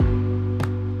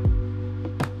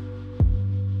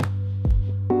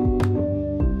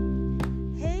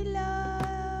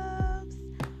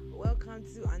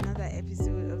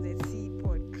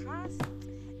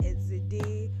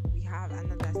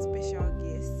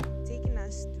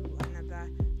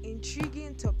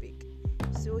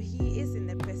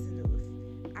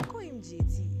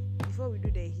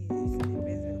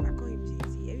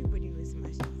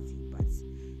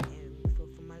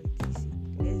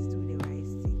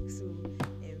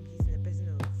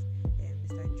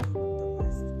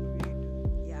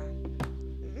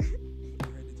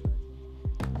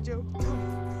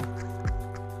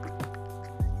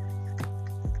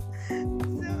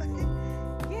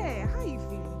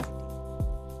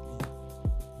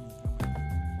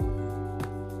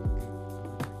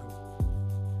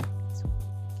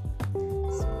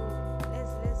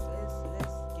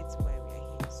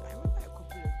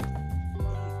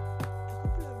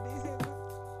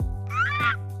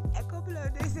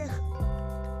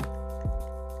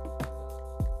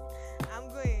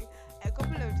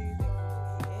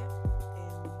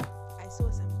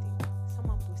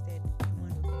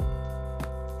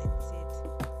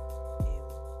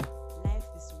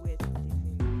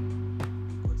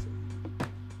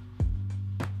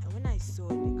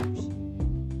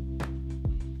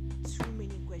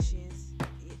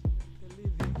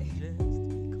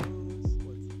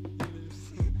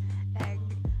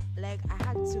like I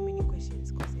had so many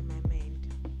questions because in my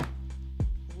mind,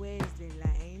 where is the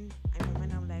line? And in my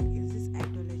mind I'm like, is this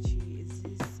idolatry? Is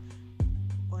this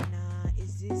honor?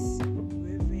 Is this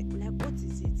reverent? Like what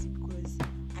is it? Because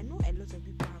I know a lot of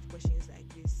people have questions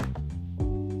like this.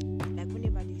 Like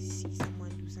whenever they see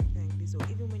someone do something like this, or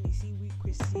even when they see we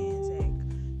Christians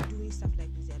like doing stuff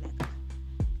like this, they're like,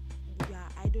 you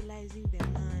are idolizing the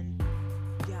man,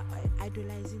 you are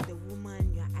idolizing the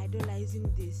woman, you are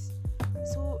idolizing this.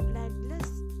 So like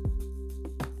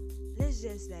let's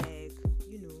just like,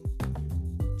 you know,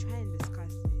 try and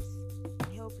discuss this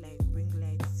and help like bring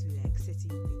light to like certain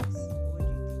things. What do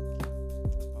you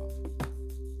think? It's powerful.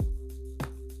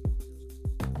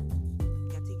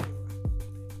 Yeah, take it over.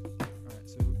 Alright,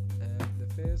 so the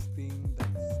first thing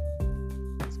that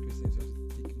as Christians we have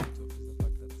to take note of is the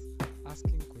fact that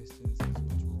asking questions is not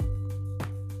wrong.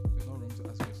 It's not wrong to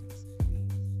ask questions.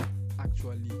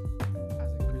 Actually,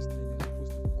 as a Christian, you're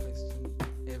supposed to question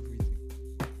everything.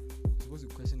 You're supposed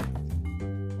to question everything.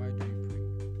 Why do we pray?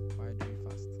 Why do we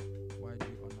fast? Why do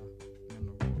we honor men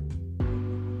of God?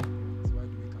 Why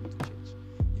do we come to church?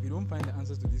 If you don't find the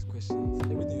answers to these questions,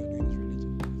 everything you're doing is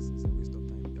religion. It's a waste of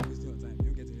time. You're wasting your time. You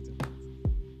don't get anything from it.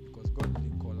 Because God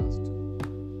didn't call us to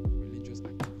religious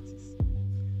activities.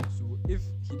 So if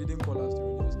He didn't call us to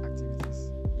religious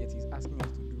activities, yet He's asking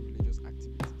us to do religious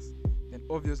activities, then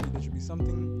obviously there should be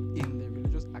something in the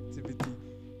religious activity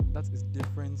that is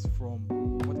different from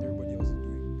what everybody else is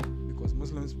doing. Because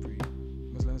Muslims pray,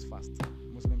 Muslims fast,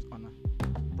 Muslims honor,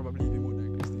 probably even more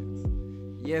than Christians.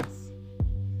 Yet,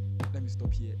 let me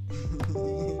stop here.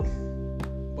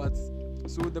 But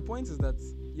so the point is that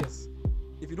yes,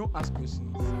 if you don't ask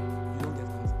questions, you don't get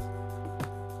answers.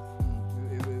 I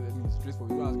mean, it's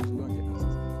straightforward. You don't ask questions, you don't get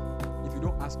answers. If you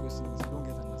don't ask questions, you don't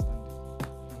get understanding.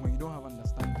 And when you don't have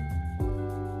understanding,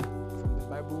 from the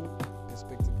Bible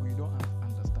perspective, when you don't have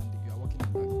understanding, you are walking in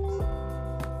darkness.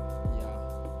 Yeah.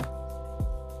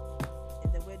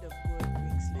 And the word of God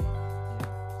brings life.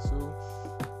 Yeah. So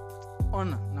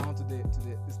honor now to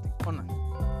this thing. Honor.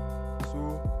 So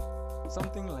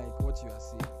something like what you are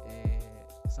saying.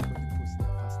 Somebody posts their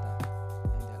pastor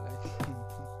and they're like,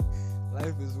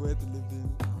 life is worth living.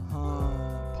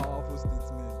 Powerful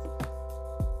statement.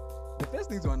 The first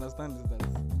thing to understand is that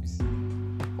you see,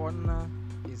 honor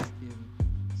is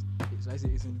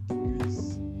it's in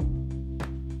degrees.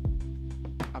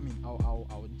 I mean,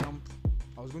 I'll jump.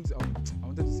 I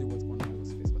wanted to say what honor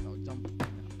was first, but I'll jump and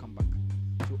then I'll come back.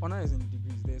 So honor is in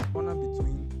degrees. There's honor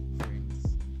between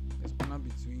friends. There's honor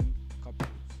between couples.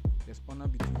 There's honor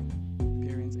between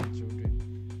parents and children.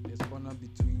 There's honor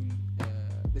between.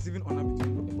 There's even honor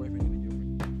between a boyfriend and a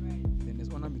girlfriend. Right. Then there's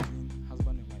honor between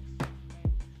husband and wife.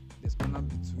 Right. There's honor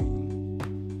between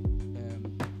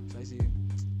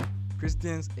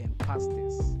Christians and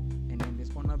pastors, and then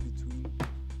there's honor between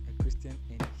a Christian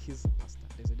and his pastor.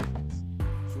 There's a difference.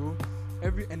 So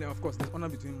and then of course there's honor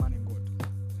between man and God.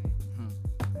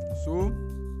 So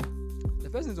the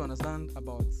first thing to understand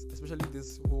about especially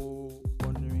this whole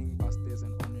honoring pastors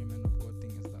and honoring men of God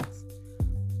thing is that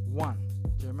 1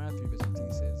 Jeremiah 3 verse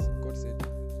 15 says, God said,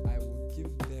 I will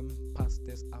give them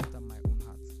pastors after my own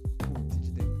heart, who will teach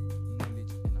them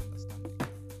knowledge and understanding.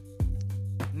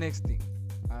 Next thing,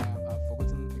 I've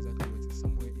forgotten exactly what it is.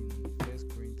 Somewhere in 1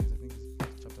 Corinthians, I think it's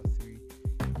chapter 3,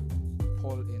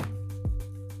 Paul and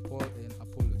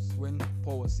Apollos. When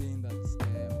Paul was saying that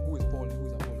who is Paul and who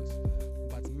is Apollos,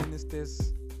 but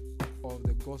ministers of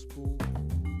the gospel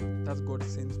that God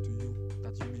sends to you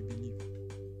that you may believe,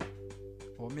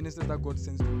 or ministers that God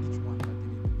sends to each one that they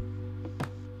may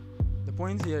believe. The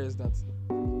point here is that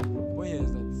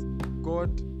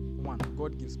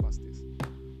God gives pastors.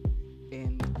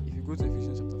 And if you go to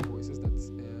Ephesians chapter 4, it says that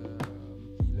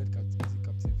He led captivity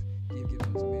captive, gave gifts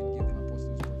unto men, gave them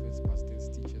apostles, prophets, pastors,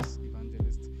 teachers,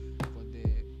 evangelists, for the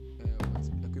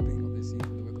equipping of the saints,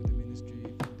 for the work of the ministry,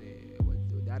 for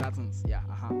the other things. Yeah,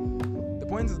 The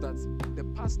point is that the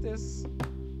pastors,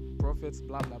 prophets,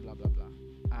 blah blah blah blah blah,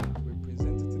 are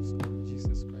representatives of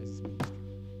Jesus Christ's ministry.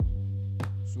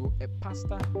 So a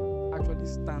pastor actually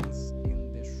stands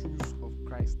in the shoes of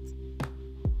Christ.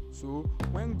 So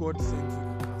when God sends you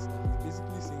a pastor, He's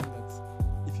basically saying that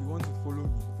if you want to follow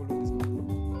me, follow this man.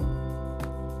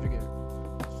 You get it?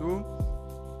 So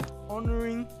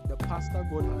honoring the pastor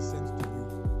God has sent to you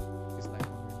is like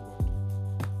honoring God.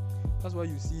 That's why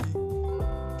you see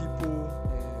people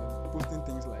posting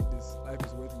things like this. Life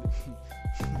is worth living.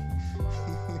 I'm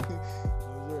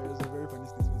sure it's a very funny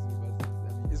statement, but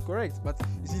I mean it's correct. But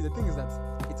you see, the thing is that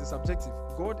it is subjective.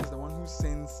 God is the one who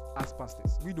sends us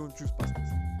pastors. We don't choose pastors.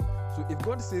 So if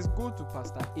God says go to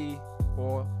Pastor A,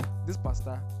 or this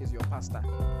pastor is your pastor,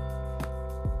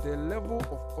 the level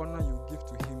of honor you give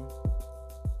to him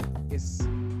is,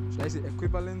 should I say,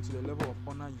 equivalent to the level of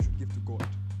honor you should give to God.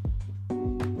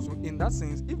 So in that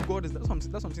sense, if God is, that's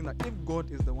something that if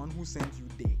God is the one who sent you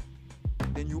there,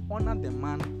 then you honor the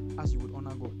man as you would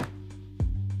honor God.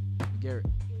 You get it?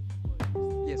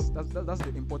 Yes, that's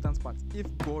the important part. If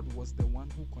God was the one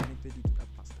who connected you to that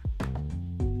pastor,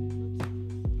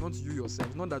 not you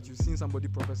yourself. Not that you've seen somebody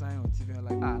prophesying on TV and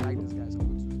like, I like this guy, so I'm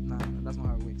going to. Nah, that's not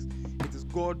how it works. It is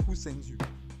God who sends you.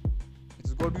 It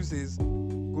is God who says,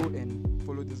 go and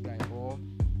follow this guy. Or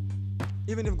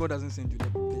even if God doesn't send you,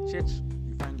 the church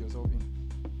you find yourself in,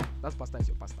 that pastor is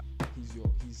your pastor.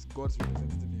 He's God's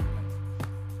representative in your life.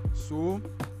 So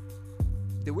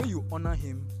the way you honor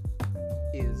him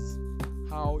is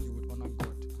how you would honor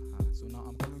God. So now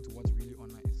I'm coming to what really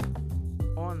honor is.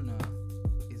 Honor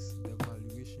is the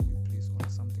valuation you place on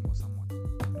something or someone.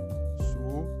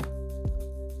 So,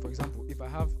 for example, if I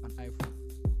have an iPhone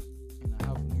and I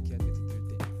have Nokia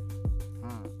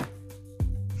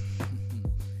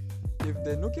 3310, if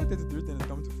the Nokia 3310 is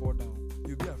coming to fall down,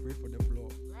 you'll be afraid for the floor,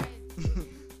 right?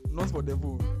 Not for the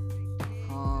phone.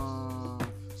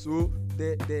 So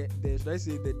the should I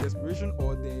say the desperation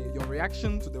or your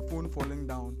reaction to the phone falling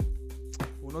down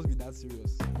will not be that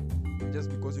serious, just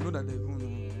because you know that the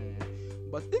phone.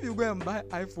 But if you go and buy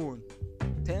iPhone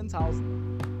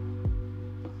 10,000,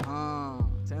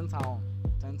 10,000,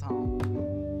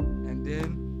 and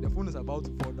then the phone is about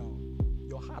to fall down,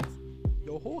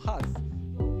 your whole heart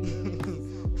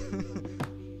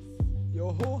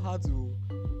will.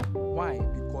 Why?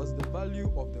 Because the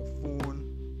value of the phone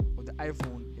or the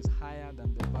iPhone is higher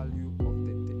than the value of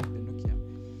the Nokia.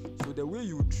 So the way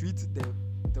you treat the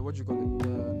what you call it,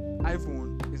 the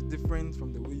iPhone is different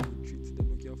from the way you treat the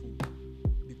Nokia phone,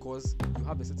 because you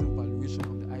have a certain valuation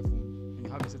of the iPhone and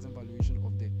you have a certain valuation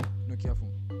of the Nokia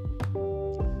phone.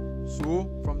 So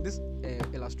from this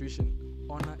illustration,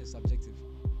 honor is subjective.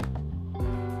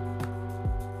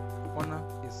 Honor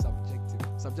is subjective.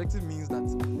 Subjective means that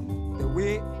the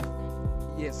way,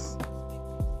 yes.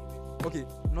 Okay,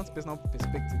 not personal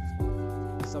perspective.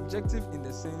 Subjective in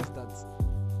the sense that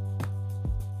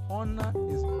honor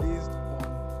is based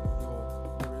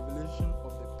on the revelation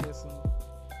of the person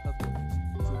that God gives you.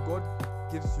 So God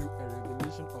gives you a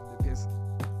revelation of the person.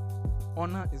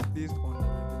 Honor is based on the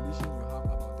revelation you have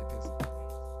about the person.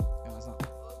 You understand?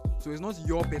 So it's not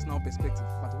your personal perspective,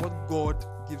 but what God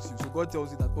gives you. So God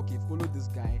tells you that, okay, follow this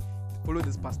guy, follow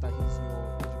this pastor,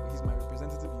 he's my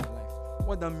representative in your life.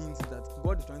 What that means is that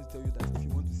God is trying to tell you that if you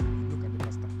want to see me, look at the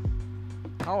pastor.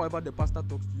 However the pastor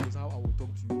talks to you is how I will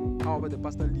talk to you. However the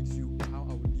pastor leads you is how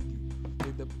I will lead you.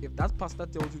 So if that pastor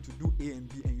tells you to do A and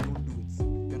B and you don't do it,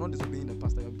 you're not disobeying the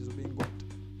pastor, you're disobeying God.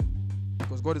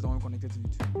 Because God is the one connected to you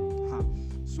too.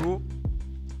 So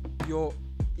your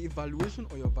evaluation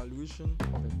or your valuation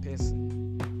of a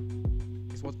person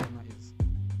is what honor is.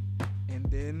 And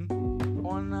then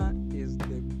honor is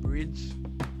the bridge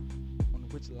on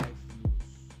which life flows.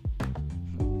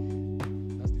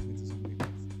 That statement is something that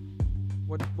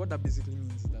what that basically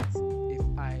means is that if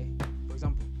for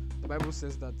example, the Bible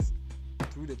says that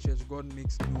through the church God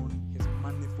makes known his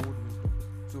manifold wisdom.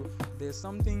 So there's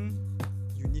something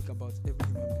unique about every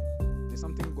human being. There's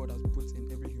something God has put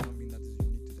in every human being that is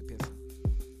unique to the person.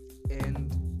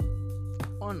 And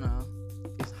honor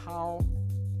is how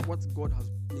what God has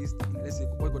placed in, let's say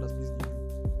what God has placed in you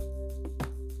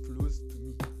flows to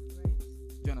me. Right.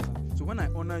 Do you understand? So when I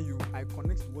honor you, I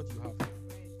connect to what you have. Right.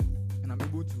 And I'm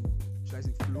able to, should I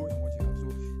say, flow in what you have. So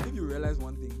if you realize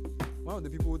one thing, one of the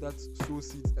people that sow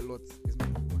seeds a lot is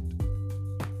men of God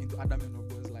into other men of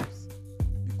God's lives,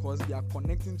 because they are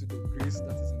connecting to the grace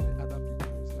that is in the other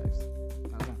people's lives.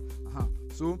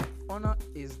 So honor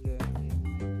is the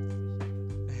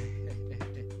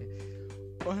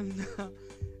honor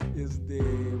is the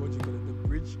what you call it, the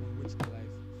bridge on which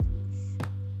life flows.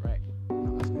 Right.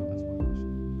 Now ask one question.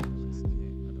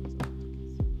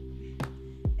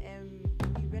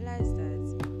 You realize that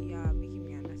you are making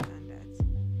me understand that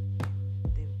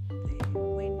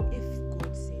if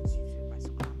God sends you to a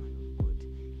particular man of God,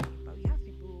 but we have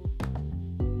people,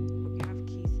 we have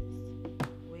cases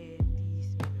where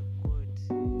these men of God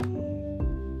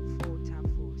falter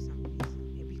for some reason,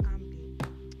 and we can't blame.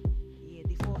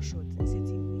 They fall short in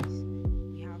certain ways.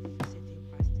 We have certain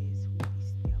pastors who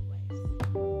beat their wives.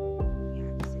 We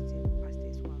have certain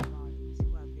pastors who are violent,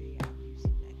 who are very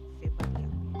abusive, like verbally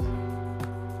abusive.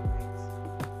 Right?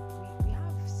 We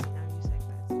have scenarios like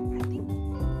that. I think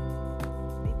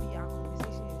maybe our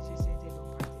conversation is just centered on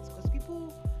pastors, because people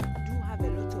do have a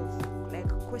lot of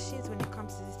questions when it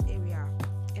comes to this area,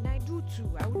 and I do too.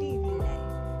 I wouldn't even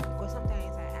lie, because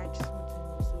sometimes I just want to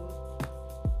know. So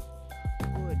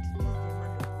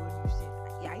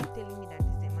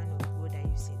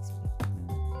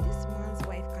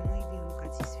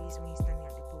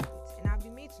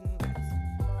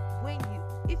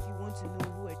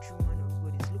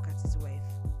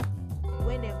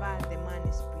whenever the man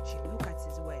is preaching, look at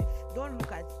his wife. Don't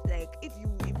look at, like, if you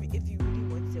really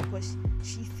want to, because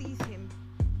she sees him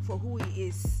for who he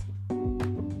is.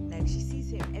 Like, she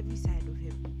sees him, every side of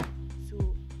him.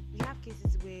 So we have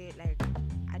cases where, like,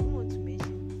 I don't want to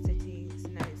mention certain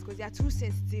scenarios because they are too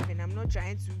sensitive, and I'm not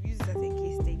trying to use it as a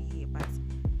case study here, but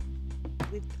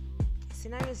with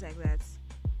scenarios like that,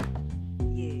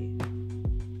 yeah.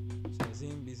 So you're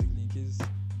saying basically in case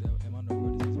a man of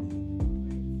God is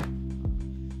misbehaving.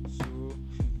 So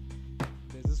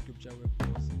there's a scripture where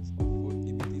Paul says, "For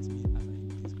imitate me as I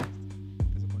imitate Christ."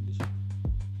 There's a condition.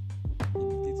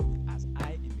 Imitate me as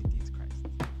I imitate Christ.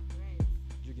 Right.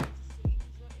 Do you get it? So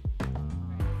it's not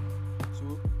even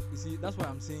So you see, that's why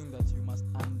I'm saying that you must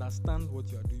understand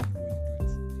what you are doing before you do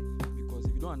it. Because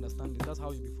if you don't understand it, that's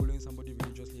how you'll be following somebody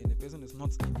religiously, and the person is not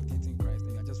imitating Christ,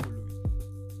 and you're just following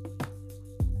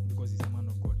because he's a man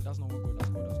of God. That's not what God has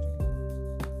called us to do.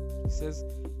 He says,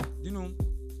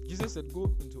 Jesus said, "Go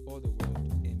into all the world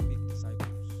and make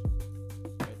disciples,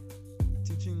 right?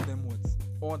 Teaching them what?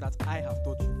 All that I have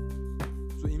taught you."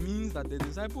 So it means that the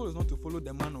disciple is not to follow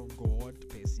the man of God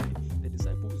per se. The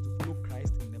disciple is to follow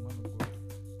Christ in the man of God.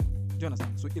 Do you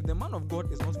understand? So if the man of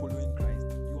God is not following Christ,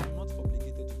 you are not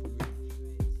obligated to follow him.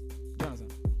 Do you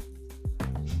understand?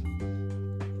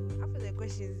 After the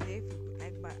questions, if you could,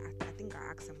 like, but I think I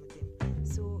asked some of them.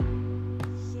 So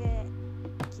here,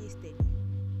 case study.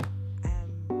 I'm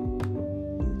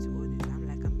new to all this. I'm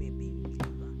like, I'm a baby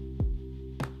believer.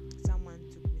 Someone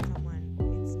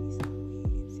met me somewhere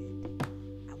and said,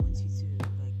 "I want you to,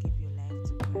 like, give your life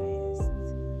to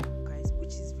Christ,"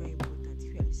 which is very important.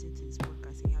 If you are listening to this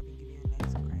podcast and you haven't given your life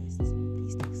to Christ,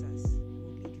 please text us.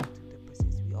 We'll lead you to the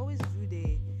process. We always do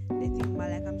the thing, but,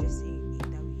 like, I'm just saying it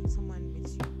that way. Someone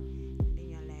meets you, and then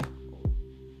you're like, "Oh,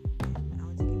 I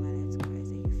want to give my life to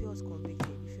Christ," and you feel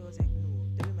convicted. You feel like, "No,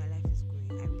 the way my life is going,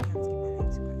 I really have to give my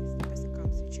life to Christ." The person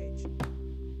comes to church.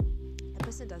 The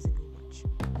person doesn't do much.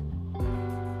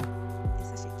 In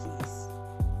such a case,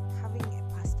 having a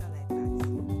pastor like that,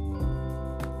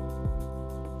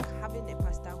 having a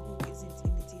pastor who isn't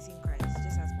imitating Christ,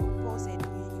 just as Paul said,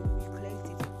 you clearly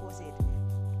stated, Paul said,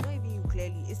 not even you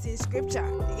clearly, it's in scripture.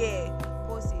 Yeah,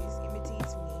 Paul says,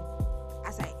 "Imitate me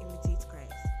as I imitate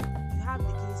Christ." You have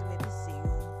the case where this is a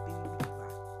young baby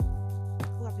believer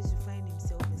who happens to find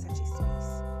himself in such a space.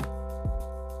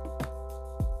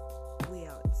 Way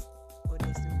out, or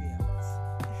there's no way out.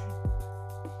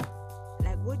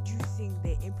 Like, what do you think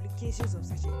the implications of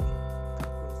such a thing can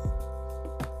cause?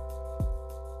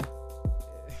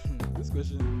 This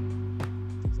question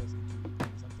takes us into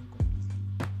something completely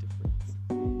different.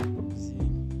 See,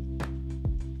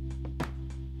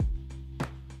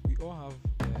 we all have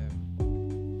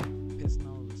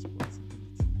personal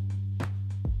responsibility.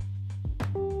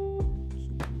 So,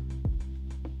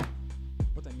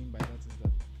 what I mean by that is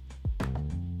that,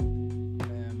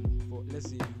 for, let's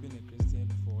say you've been a Christian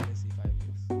for, let's say, 5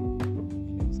 years,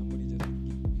 and then somebody just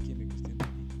became a Christian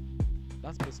today.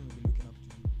 That person will be looking up to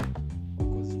you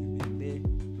because you've been there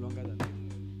longer than them.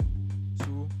 So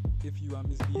if you are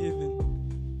misbehaving,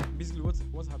 basically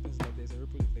what happens is that there's a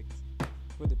ripple effect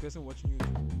where the person watching you is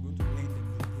going to learn the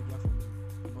behavior from you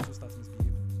and also start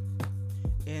misbehaving.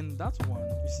 And that's one,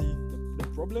 you see, the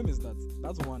problem is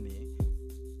that's one,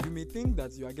 you may think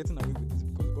that you are getting away with this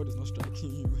because God is not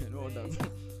striking you and all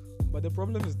that. But the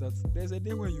problem is that there's a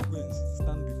day where you go and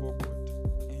stand before God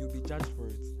and you'll be judged for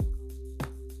it.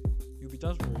 You'll be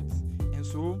judged for it. And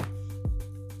so,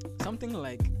 something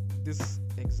like this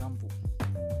example,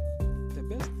 the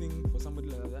best thing for somebody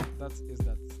like that is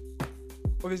that,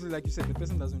 obviously, like you said, the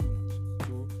person doesn't know much.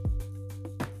 So,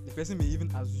 the person may even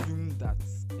assume that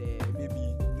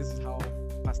maybe this is how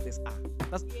pastors are.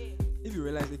 That's, if you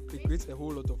realize it creates a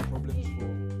whole lot of problems for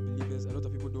believers. A lot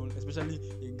of people don't, especially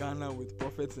in Ghana with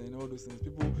prophets and all those things.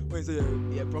 People, when you say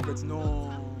you're prophets,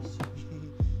 no.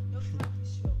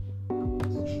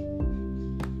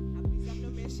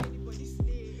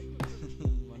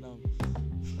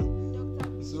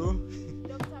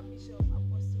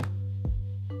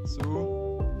 So,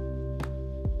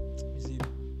 you see,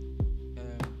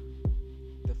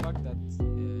 the fact that,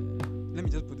 let me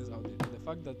just put this out there, the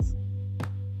fact that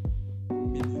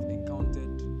maybe you've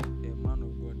encountered a man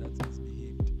of God that's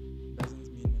misbehaved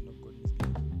doesn't mean men of God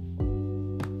misbehave.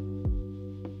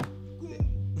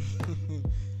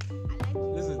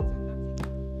 Listen,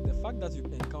 the fact that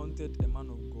you've encountered a man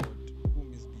of God who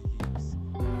misbehaves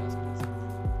does not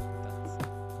mean that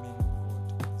men of God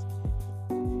misbehave.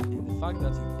 And the fact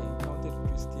that you've encountered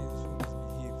Christians who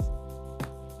misbehave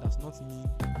does not mean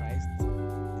Christ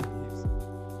misbehaves.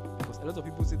 Because a lot of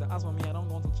people say that, as for me, I don't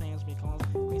want to change because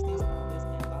Christians are this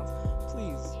and that.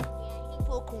 Please,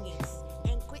 people queens.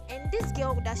 And this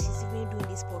girl that she's even doing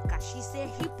this podcast, she said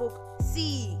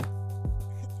see.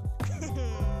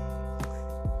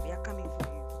 We are coming for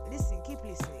you. Listen, keep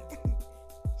listening.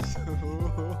 So,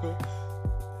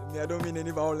 I don't mean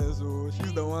any violence, so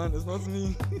she's the one, it's not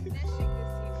me. Let's shake this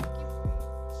here. Keep going.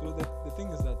 So the thing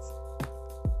is that,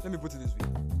 let me put it this way.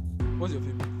 What's your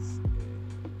favorite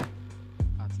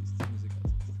artist, music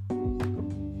artist?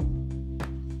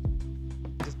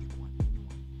 Just pick one,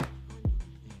 anyone.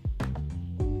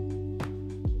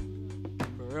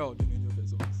 Pharrell, do you know any of her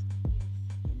songs?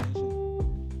 I mentioned.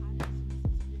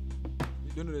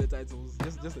 You don't know the titles,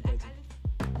 just the title.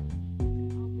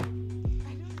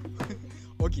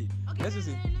 Okay, let's just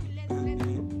say. Let's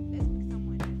pick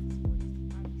someone else.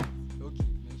 Okay,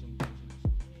 mention.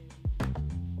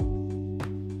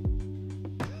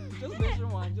 Just mention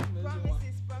one.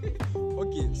 Promises.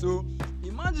 Okay, so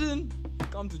imagine you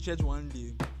come to church one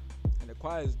day and the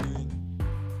choir is doing,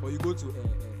 or you go to a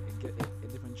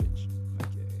different church,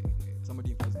 like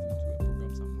somebody invites you to a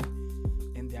program somewhere,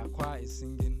 and their choir is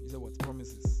singing. You say what?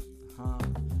 Promises.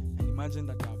 And imagine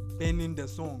that they are penning the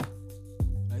song.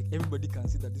 Like everybody can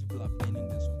see that these people are penning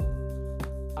the song.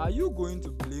 Are you going to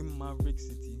blame Maverick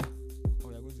City,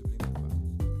 or you are going to blame Oba?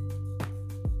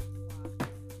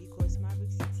 Because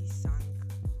Maverick City sang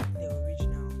the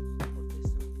original of the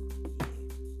song.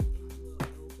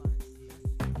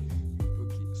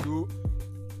 Okay, so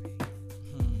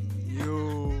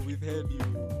we've heard you.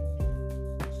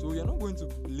 So you're not going to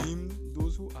blame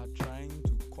those who are trying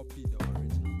to copy the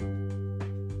original.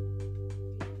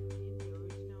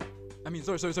 I mean,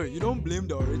 sorry. You don't blame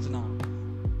the original.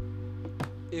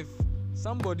 If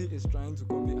somebody is trying to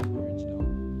copy an original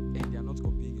and they are not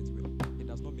copying it well, it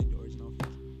does not make the original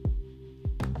fake.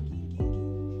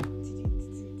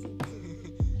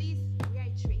 Please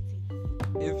reiterate it.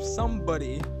 If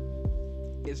somebody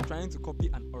is trying to copy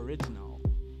an original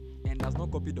and does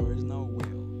not copy the original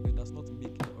well, it does not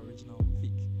make the original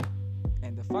fake.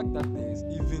 And the fact that there's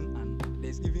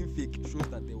even fake shows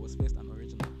that there was first an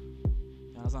original.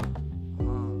 You understand?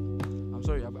 I'm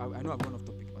sorry, I know I've gone off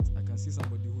topic, but I can see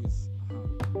somebody who is.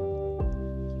 What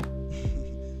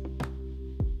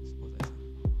was I saying?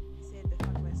 You said the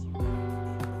fact that you copy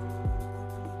the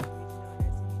original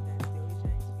doesn't mean that the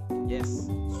original is fake. Yes.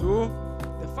 So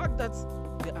the fact that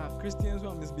there are Christians who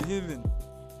are misbehaving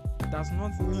does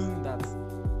not mean that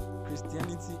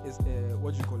Christianity is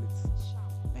what do you call it?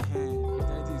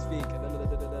 Christianity is fake.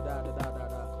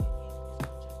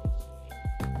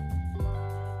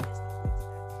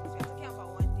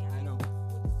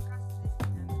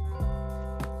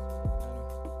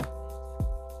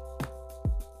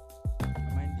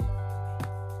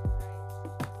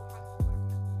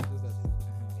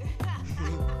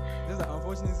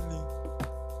 Unfortunately,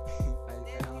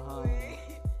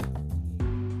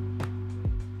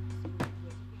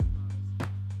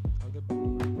 I'll get back to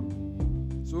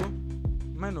it. So,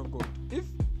 man of God, if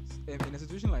in a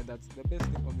situation like that, the best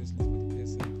thing obviously is for the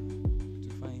person to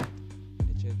find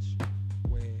a church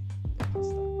where the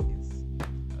pastor is,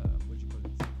 what do you call it?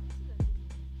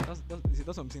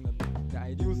 That's something that the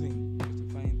ideal thing is to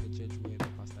find a church where the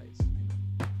pastor is,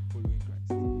 following Christ.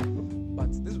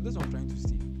 But this is what I'm trying to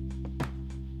say.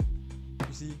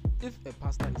 You see, if a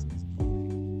pastor is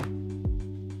misbehaving,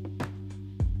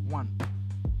 one,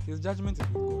 his judgment is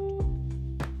with God.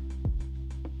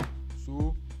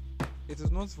 So, it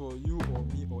is not for you or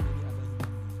me or any other human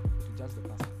being to judge the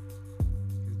pastor.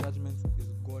 His judgment is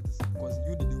God's, because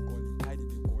you didn't call him, I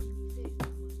didn't call him.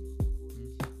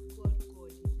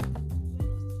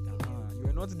 You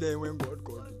were not there when God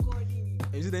called him.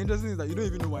 And you see, the interesting thing is that you don't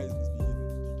even know why he's misbehaving.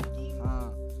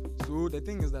 So, the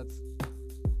thing is that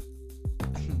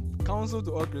counsel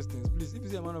to all Christians, please, if you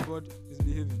see a man of God is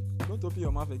behaving, don't open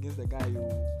your mouth against the guy.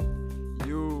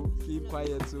 You keep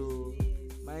quiet, so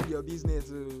mind your business.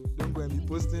 Don't go and be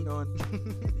posting on.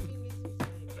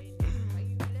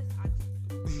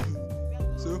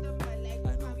 So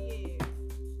I know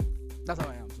that's how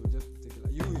I am. So just take it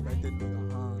like you invited me.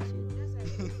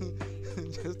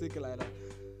 So just take it like that.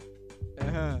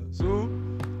 So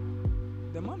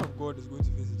the man of God is going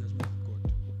to face the judgment of God,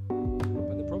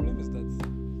 but the problem is that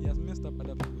he has messed up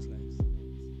other people's lives,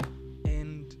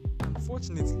 and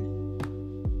unfortunately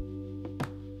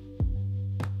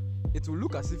it will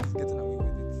look as if he's getting away with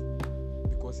it,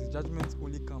 because his judgment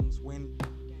only comes when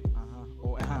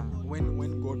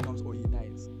when God comes or he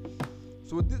dies.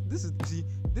 So this is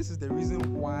the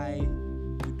reason why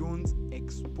you don't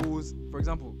expose. For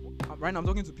example, right now I'm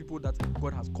talking to people that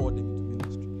God has called them into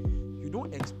ministry. You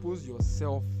don't expose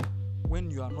yourself when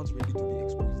you are not ready to be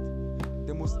exposed.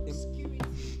 The most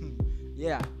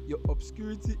Yeah, your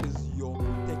obscurity is your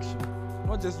protection.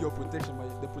 Not just your protection,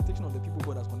 but the protection of the people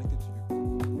God has connected to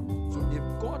you. So if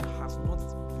God has not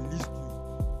released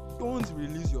you, don't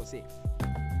release yourself. Saw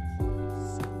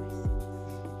myself.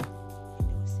 And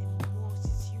there was a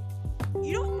multitude.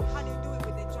 You know how they do it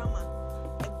with the drama?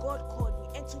 And God called me,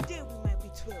 and today we might be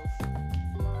 12.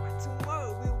 But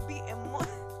tomorrow we'll be a month.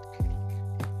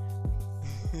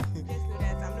 Just know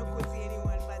that I'm not quoting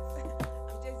anyone, but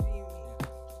I'm just being me.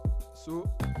 So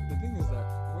the thing is that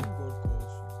when God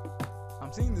calls you,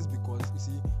 I'm saying this because you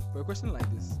see, for a question like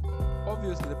this,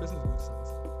 obviously the person is going to suffer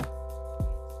something.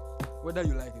 Whether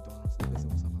you like it or not, the person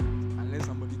will suffer something. Unless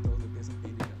somebody tells the person,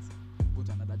 hey, go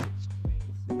to another church.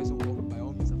 The person will by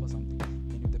all means suffer something.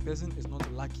 And if the person is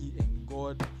not lucky and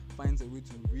God finds a way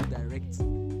to redirect,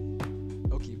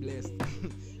 okay, blessed.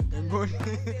 And God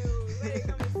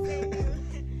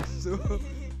so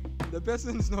the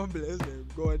person is not blessed, and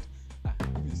God,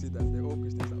 if you say that all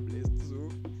Christians are blessed,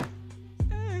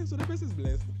 so the person is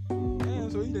blessed.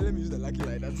 So let me use the lucky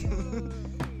like that.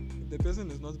 If the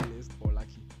person is not blessed or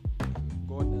lucky,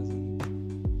 God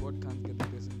can't get the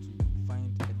person to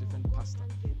find a different pastor.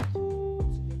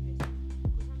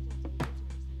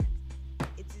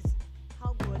 It is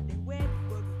how God, the word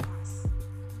God will pass.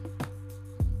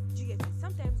 Do you get it?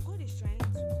 Sometimes God is trying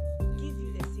to give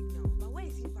you the signal, but where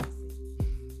is He passing?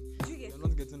 Do you get You're it?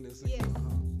 not getting the signal. Yes.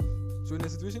 So in a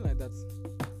situation like that,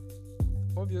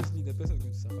 obviously the person is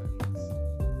going to suffer a lot,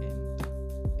 and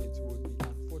it would be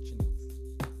unfortunate.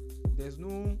 There's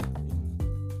no,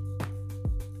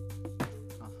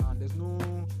 there's no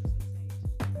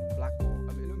black or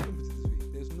let me put it this way.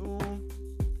 There's no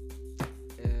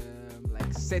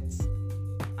like set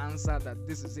answer that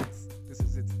this is it.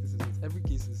 Every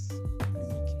case is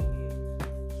unique.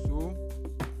 So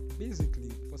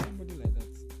basically, for somebody like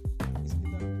that, it's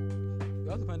either you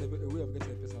have to find a way of getting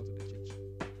the person out of the church.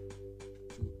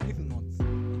 So if not,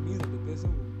 it means that the person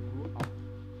will grow up,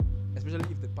 especially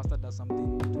if the pastor does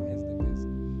something to hurt the person.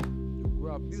 They'll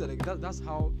grow up. That's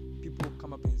how people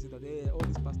come up and say that all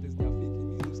these pastors, they are fake. It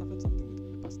means they've suffered something with the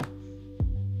pastor.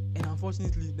 And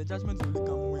unfortunately, the judgment will only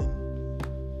come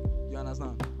when you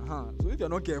understand. So if you're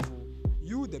not careful,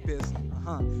 you the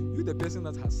person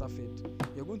that has suffered,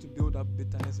 you're going to build up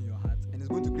bitterness in your heart, and it's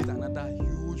going to create another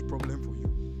huge problem for you.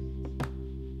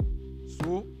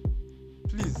 So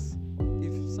please,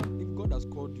 if God has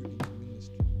called you into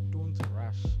ministry, don't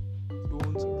rush,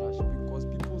 because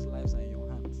people's lives are in your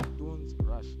hands. Don't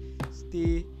rush.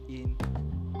 Stay in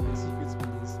the secret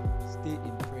place, stay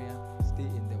in prayer, stay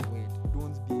in the word.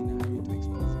 Don't be in a hurry to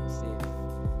expose yourself,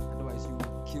 otherwise you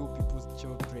will kill people's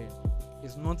children.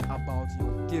 It's not about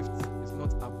your gifts, it's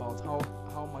not about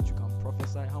how much you can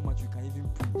prophesy, how much you can even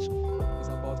preach. It's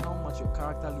about how much your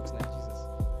character looks like Jesus.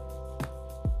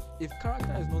 If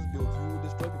character is not built, you will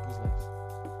destroy people's lives.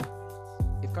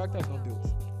 If character is not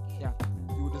built,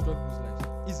 you will destroy people's lives.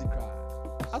 Easy cry.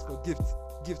 As for gifts,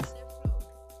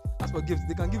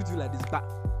 they can give it to you like this, but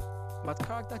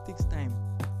character takes time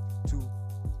to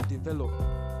develop.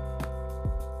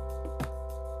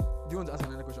 Do you want to ask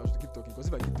another question? I should keep talking, because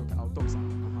if I keep talking, I'll talk some.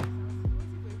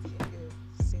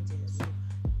 Sentence. So,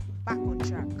 back on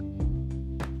track.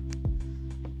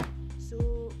 So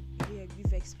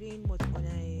we've explained what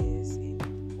honor is and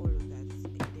all of that,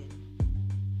 and then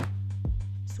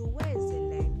so where is the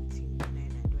line between honor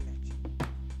and idolatry?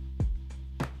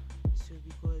 So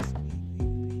because we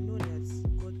know that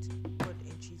God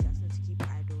entreats us not to keep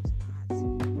idols in our hearts,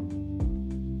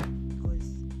 because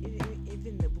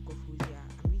even the book of Hosea,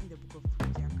 I'm reading the book of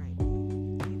Hosea currently,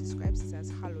 he describes it as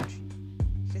idolatry.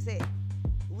 She said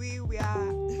we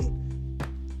are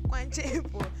one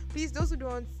for please, those who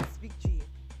don't speak to you,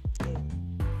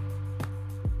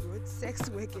 sex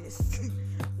workers.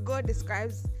 God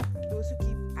describes those who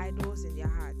keep idols in their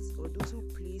hearts, or those who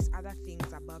place other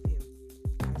things above Him,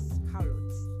 as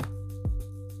harlots.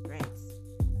 Right?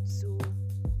 So,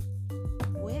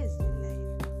 where's the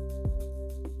line?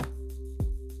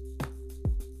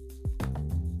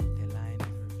 The line is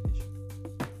revelation.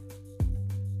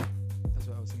 That's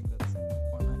why I was saying that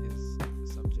honor is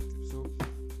subjective. So,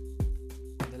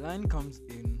 the line comes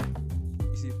in,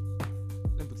 you see,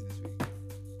 let me put it this way.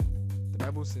 The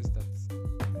Bible says that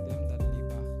them that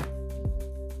labor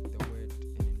in the word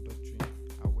and in doctrine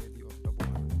are worthy of double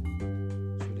honor.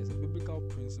 So there's a biblical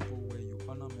principle where you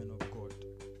honor men of God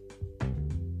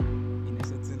in a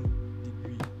certain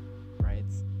degree,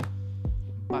 right?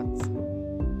 But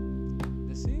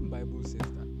the same Bible says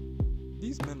that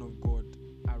these men of God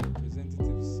are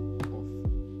representatives of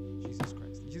Jesus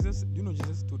Christ. Jesus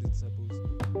told his disciples,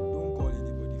 don't call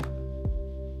anybody father,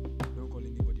 don't call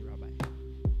anybody rabbi,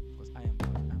 because I am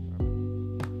God, I am rabbi.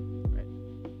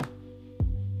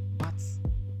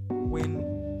 when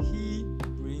he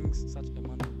brings such a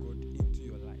man of God into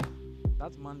your life,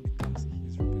 that man becomes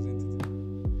his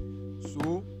representative.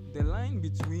 So the line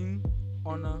between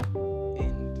honor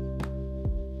and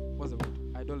what's the word?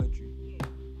 Idolatry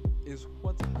is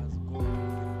what has God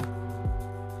given.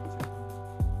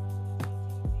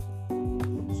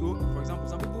 So, for example,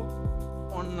 some people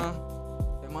honor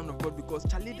a man of God because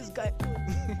Charlie, this guy.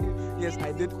 Yes,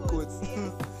 I did quotes.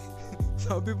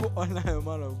 Some people honor a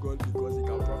man of God because he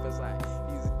can prophesy.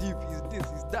 He's deep, he's this,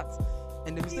 he's that.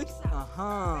 And the mistake,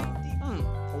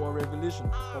 or revelation,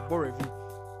 or borevi.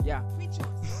 Yeah.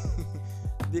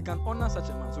 They can honor such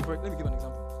a man. So, let me give an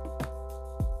example.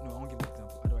 No, I won't give an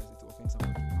example. Otherwise, it will offend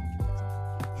somebody.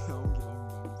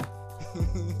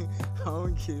 I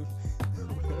won't give.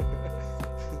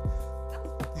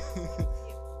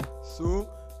 So,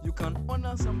 you can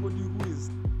honor somebody who is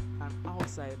an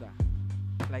outsider.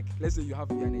 Like, let's say you're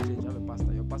in a church, you have a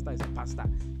pastor. Your pastor is a pastor.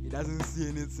 He doesn't see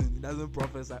anything. He doesn't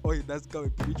prophesy. Or he doesn't come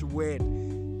and preach word.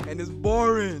 And it's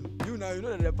boring. You know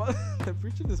that the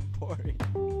preaching is boring.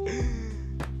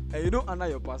 And you don't honor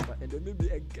your pastor. And then maybe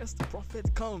a guest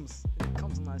prophet comes. And he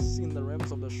comes and I see in the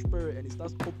realms of the spirit. And he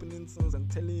starts opening things and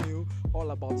telling you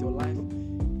all about your life.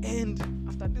 And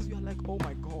after this, you are like, oh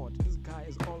my God, this guy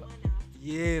is all...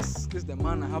 Yes, this is the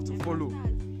man I have to follow.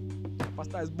 The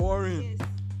pastor is boring.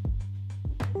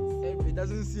 He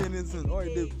doesn't see anything. Oh,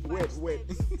 he did wait. 5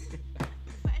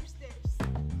 steps.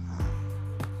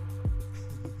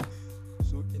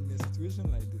 So in a situation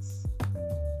like this,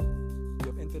 you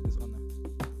have entered dishonor.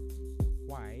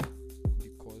 Why?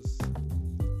 Because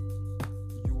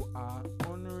you are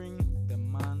honoring the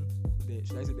man, the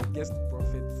guest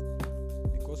prophet,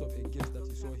 because of a gift that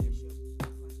you saw him.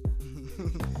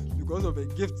 Because of a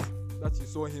gift that you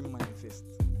saw him manifest.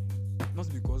 Not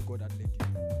because God had led you.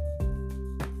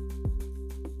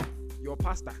 Your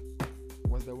pastor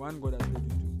was the one God has led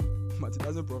you to, but he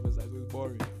doesn't prophesy, so it's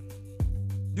boring. Do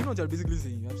you know what you're basically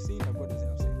saying? You have seen that God doesn't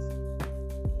have sense.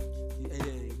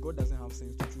 God doesn't have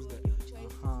sense to choose the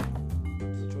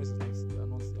your choices. They are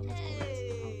not correct.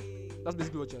 That's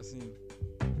basically what you're saying.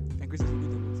 And Christians will do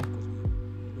them because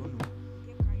we don't know.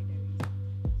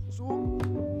 So,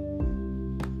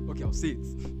 okay, I'll say it.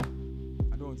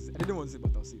 I didn't want to say it,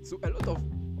 but I'll say it. So a lot of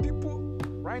people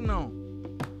right now,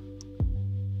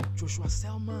 Joshua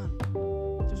Selman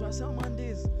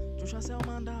this, Joshua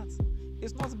Selman that.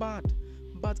 It's not bad,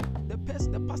 but the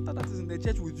pastor that is in the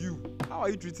church with you, how are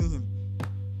you treating him?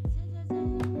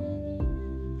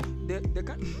 They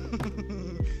can't.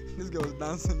 This girl was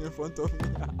dancing in front of me.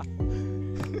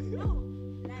 No,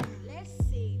 like let's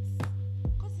say it,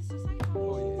 because the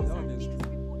societal issues and things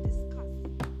people discuss.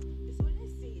 So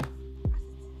let's say it as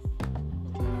it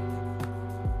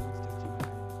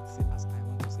is. Say as I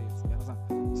want to say it. You understand?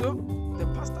 So the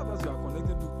pastor that you are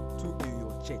connected to in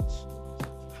your church,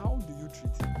 how do you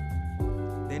treat him?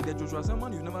 Then the Joshua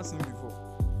Selman you've never seen before,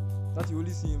 that you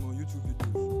only see him on YouTube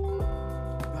videos.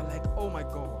 You are like, oh my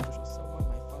God, Joshua Selman,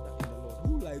 my father in the Lord.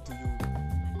 Who lied to you?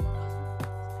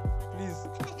 Please.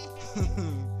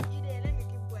 Let me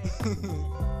keep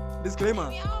quiet. Disclaimer.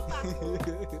 We are all part.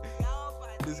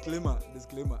 Disclaimer.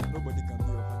 Nobody can be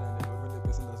your father in the Lord when the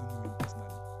person doesn't know you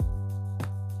personally.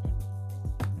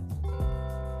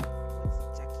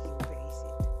 What Jackie Obey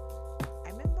said. I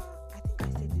remember, I think I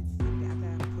said it in the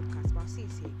other podcast, but I'll say it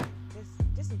here.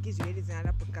 Just in case you heard it in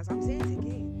another podcast, I'm saying it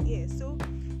again. Yeah, so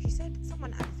she said,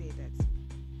 someone asked her that,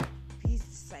 please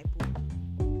disciple.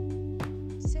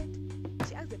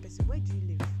 She asked the person, where do you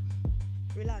live?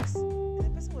 Relax. And the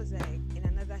person was like, in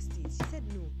another state. She said,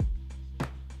 no,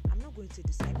 I'm not going to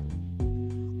disciple.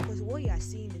 Because what you are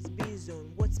saying is based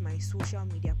on what my social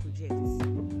media projects,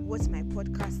 what my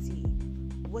podcast say,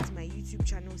 what my YouTube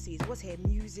channel says, what her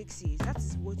music says. That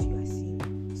is what you are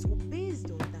saying. So based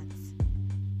on that,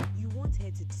 you want her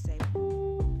to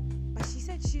disciple. But she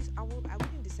said I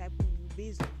wouldn't disciple you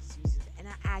based on this reason. And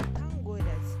I thank God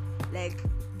that, like,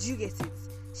 do you get it?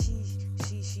 She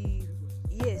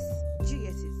yes, do you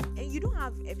get it? And you don't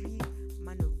have every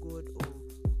man of God or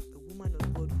a woman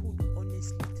of God who would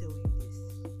honestly tell you this.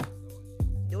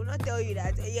 They will not tell you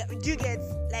that. Yeah, do you get?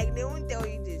 Like, they won't tell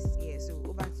you this. Yeah, so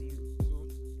over to you. So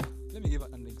let me give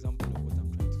an example of what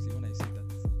I'm trying to say when I say that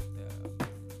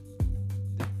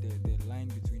the line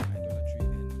between idolatry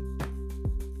and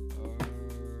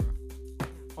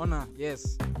honor,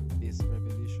 yes, is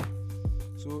revelation.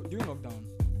 So during lockdown,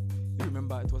 you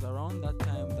remember it was around that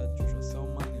time that Joshua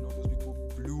Selman and all those people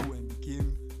blew and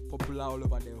became popular all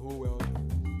over the whole world.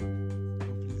 So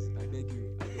please, I beg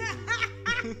you.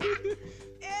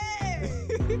 Hey!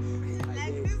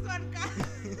 Like this one,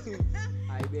 guys.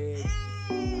 I beg.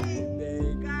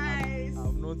 Hey! Guys.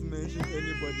 I've not mentioned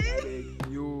anybody. I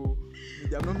beg you.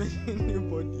 I'm not mentioning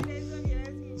anybody.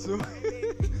 So,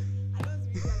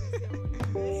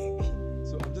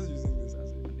 so I'm just using this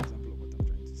as an example of what I'm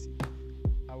trying to say.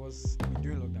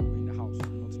 During lockdown, we're in the house,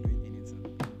 not doing anything.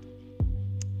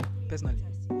 Personally,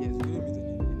 yes, we didn't meet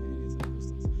any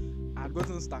circumstance. I had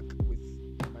gotten stuck with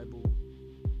Bible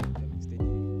study,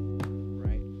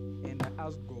 right? And I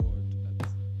asked God that,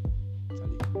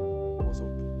 Charlie, what's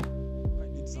up?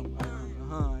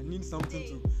 I need something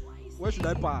to. Where should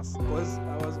I pass? Because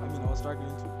I was struggling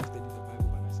to study the Bible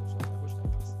by myself. So I was like, where should I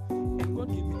pass? And God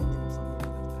gave me the name of somebody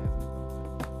that I have never.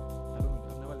 I don't know.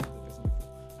 I've never listened to the person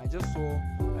before.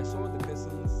 I saw the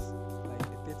person's like a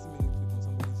 30-minute clip on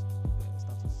somebody's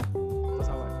status. That's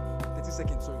how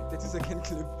 30-second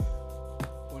clip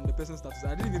on the person's status.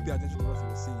 I didn't even pay attention to what he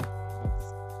was saying.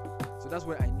 So that's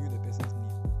where I knew the person's name.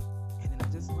 And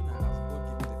then when I asked, God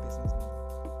gave me the person's name.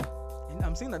 And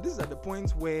I'm saying that this is at the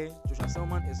point where Joshua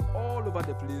Selman is all over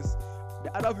the place.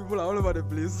 The other people are all over the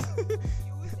place.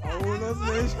 I will not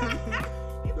mention.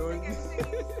 I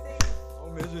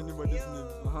won't mention anybody's name.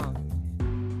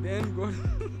 Then God.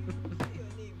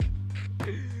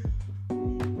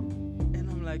 And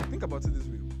I'm like, think about it this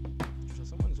way. Joshua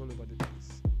Selman is all over the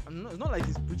place. It's not like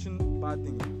he's preaching bad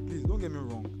things. Please don't get me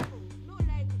wrong. No,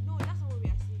 that's not what we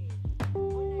are saying.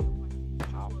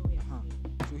 Power.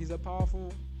 So he's a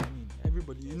powerful.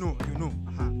 Everybody, you know.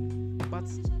 But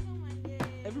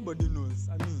everybody knows.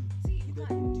 See, you can't.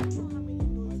 Do you know how many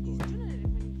notes is? Do you know the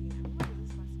funny thing? I remember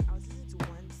this past. I was listening to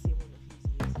one sermon of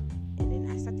his, and then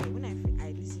I started when I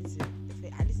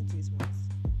listened to his once.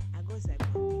 I got like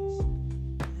one page.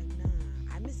 I'm like,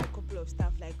 nah, I missed a couple of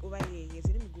stuff like over here.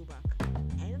 So let me go back.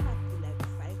 I ended up with like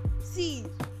 5. See,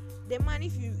 the man,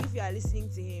 if you are listening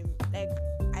to him, like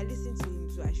I listen to him,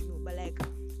 so I should know. But like,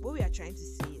 what we are trying to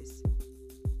say is,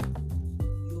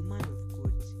 you're a man of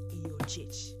God in your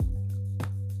church.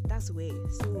 That's where.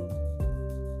 So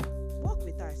walk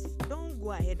with us. Don't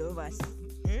go ahead of us.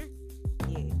 Yeah,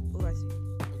 over to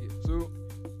you. Okay, so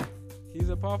he's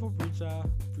a powerful preacher,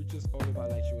 preaches all over,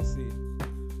 like she was saying.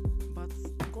 But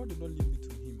God did not lead me to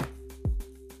him.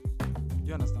 Do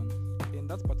you understand? In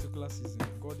that particular season,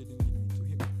 God didn't lead me to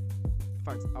him. In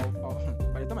fact, I'll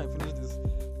by the time I finish this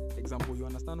example, you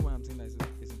understand why I'm saying that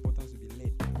it's important to be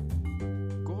led.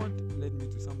 God led me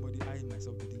to somebody I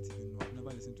myself didn't even know. I've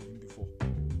never listened to him before.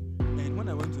 And when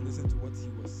I went to listen to what he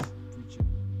was preaching,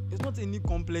 it's not any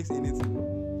complex anything.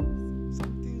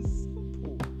 Something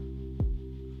simple.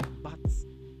 But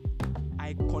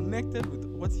I connected with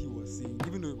what he was saying,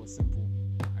 even though it was simple.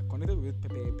 I connected with it,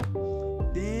 Pepe.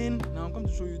 Then, now I'm going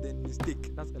to show you the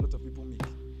mistake that a lot of people make.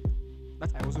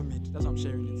 That I also made. That's why I'm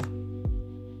sharing it.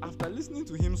 After listening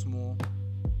to him small,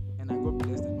 and I got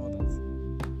blessed and all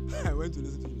that, I went to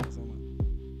listen to someone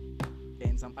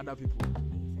and some other people.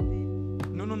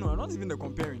 No, I'm not even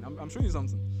comparing. I'm showing you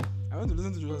something. I went to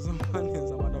listen to someone and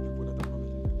some other people that I'm not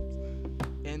mentioning their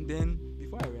names. And then,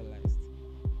 before I realized,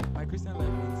 my Christian life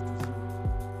went to zero.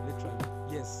 Literally.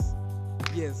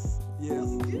 Yes. Do you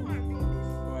know why I'm doing this?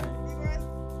 Why?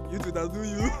 Because You two, that do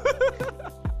you? So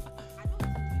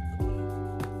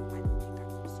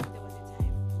there was a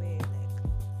time where like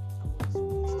I was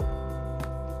struggling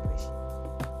with depression.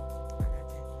 At that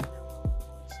time, when I'm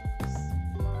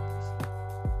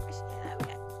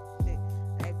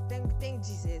depression. Thank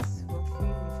Jesus for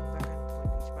freeing me from that kind of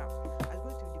bondage. But I was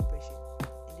going through depression,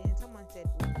 and then someone said,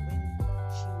 when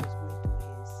she was going through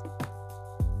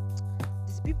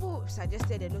these people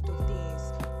suggested a lot of things.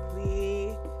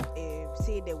 Pray,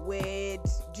 say the word.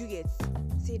 Do you get?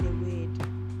 Say the word.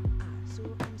 So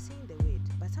I'm saying the word,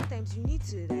 but sometimes you need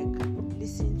to like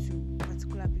listen to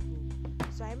particular people.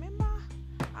 So I remember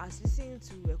I was listening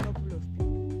to a couple of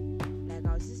people. Like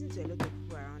I was listening to a lot of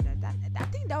people around that. I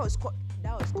think that was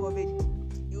COVID.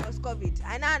 It was COVID.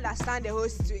 I now understand the whole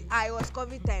situation. It was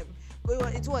COVID time.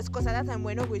 It was because at that time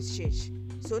we're not going to church,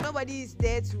 so nobody is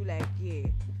there to like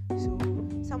So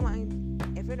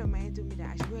a friend of mine told me that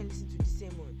I should go and listen to the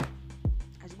same one.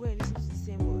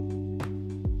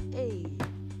 Hey,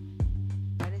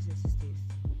 brothers and sisters,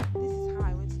 this is how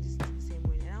I went to listen to the same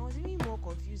one, and I was even more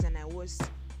confused than I was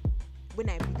when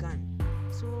I began.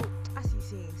 So as he's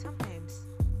saying, sometimes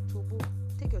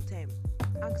take your time,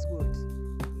 ask God.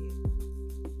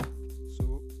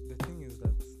 So the thing is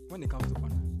that when it comes to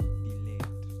honor, be led.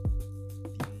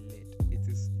 It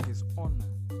is his honor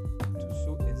to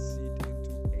sow a seed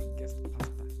into a guest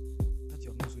pastor that you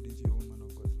have not sowed into your own man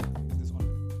of God. It is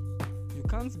honor. You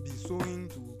can't be sowing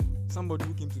to somebody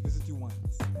who came to visit you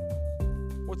once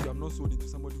what you have not sowed into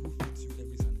somebody who feeds you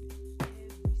every Sunday.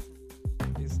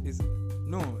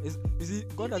 You see,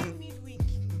 God doesn't. Midweek.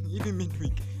 Even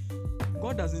midweek.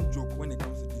 God doesn't joke when it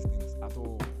comes to these things at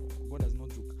all. God does not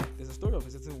joke. There's a story of a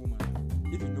certain woman.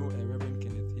 If you know Reverend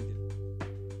Kenneth Hagin,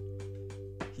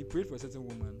 he prayed for a certain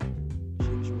woman.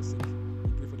 She was sick.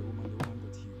 He prayed for the woman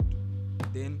got healed.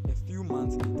 Then a few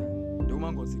months later, the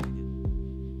woman got sick again.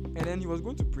 And then he was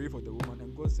going to pray for the woman,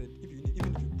 and God said, even if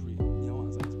you pray, me, I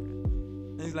won't answer this prayer.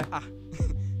 And he's like,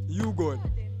 you God,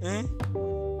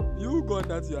 you God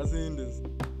that you are saying this.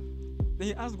 Then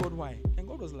he asked God why, and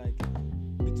God was like,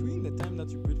 between the time that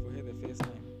you prayed for her the first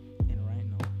time and right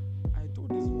now, I told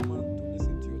this woman to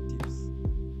listen to your tips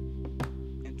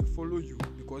and to follow you,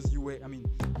 because you were,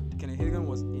 Kenneth Hagin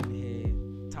was in her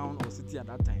town or city at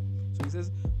that time. So he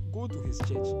says, go to his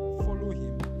church, follow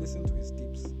him, listen to his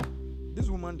tips. This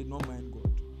woman did not mind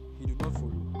God. He did not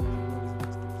follow. He did not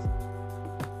listen to his tips.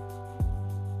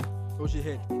 Oh, she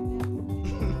heard.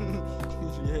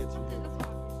 She heard.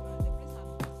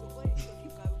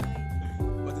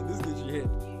 But in this case, she heard.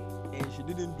 And she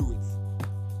didn't do it.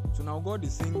 So now God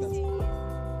is saying that.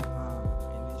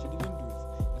 And then she didn't do it.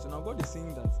 And so now God is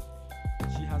saying that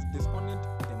she has dishonored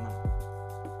the man.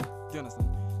 Do you understand?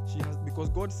 Because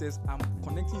God says, I'm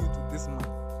connecting you to this man.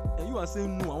 And you are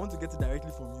saying, no, I want to get it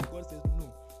directly from you. God says,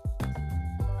 no.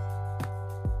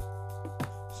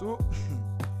 So,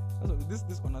 that's what,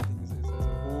 this honor thing is a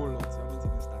whole lot. You haven't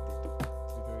even started, to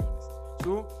be very honest.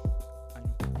 So, I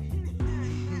know.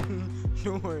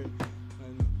 Don't worry.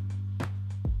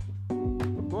 I know.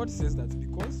 God says that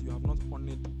because you have not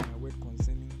honored my word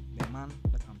concerning the man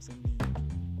that I'm sending you,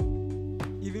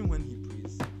 even when he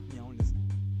prays, me, I won't listen.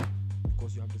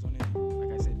 Because you have dishonored him.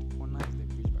 Like I said, honor is the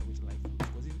bridge by which life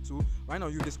flows. So right now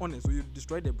you dishonor, so you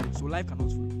destroy the bridge, so life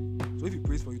cannot flow. So if he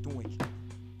prays for you, don't work.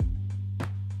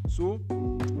 So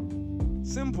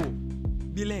simple.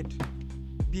 Be led.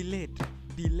 Be led.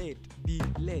 Be led. Be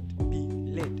led. Be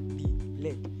led. Be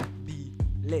led. Be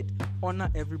led.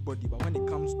 Honor everybody, but when it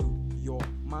comes to your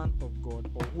man of God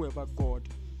or whoever God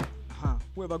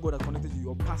has connected you,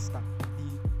 your pastor,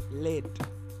 be led.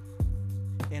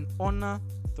 And honor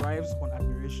thrives on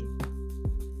admiration.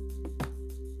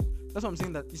 That's what I'm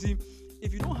saying. That you see,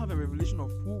 if you don't have a revelation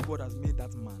of who God has made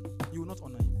that man, you will not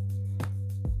honor him.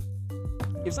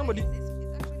 If somebody, it's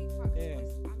actually fact. Yeah.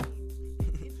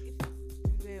 If to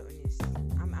be very honest,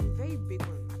 I'm very big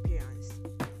on appearance.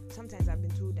 Sometimes I've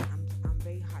been told that I'm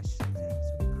very harsh sometimes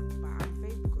when it comes, but I'm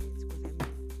very big on it because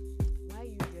why are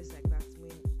you dressed like that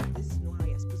when this is not how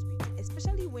you're supposed to be dressed?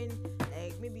 Especially when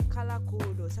like maybe color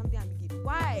code or something ambiguous.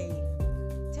 Why?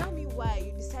 Tell me why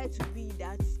you decide to be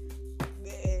that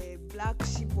black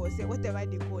sheep or say whatever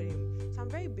they call him. So I'm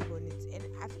very big on it, and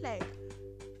I feel like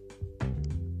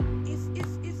if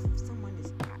someone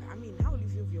is, how will you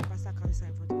feel if your pastor comes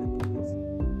in front of the pulpit?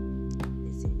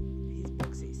 Listen, his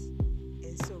boxes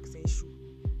and socks and shoe.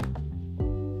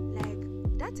 Like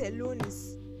that alone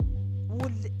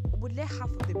would let half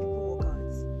of the people walk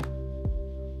out.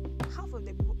 Half of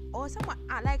the people, or someone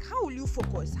like, how will you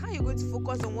focus? How are you going to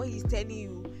focus on what he's telling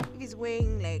you if he's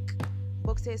wearing like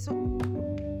boxers? So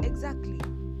exactly,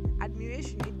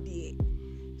 admiration is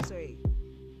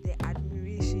the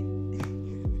admiration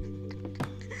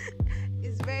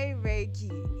is very, very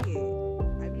key. Yeah,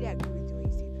 I really agree with you when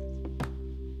you say that.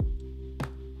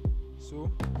 so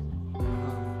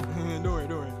don't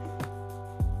worry.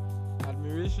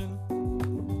 Admiration.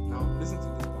 Now listen to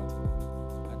this part.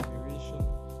 Admiration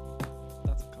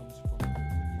that comes from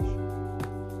revelation.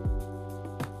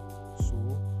 So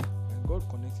when God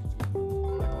connects you to him,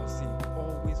 like I was saying,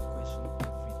 always question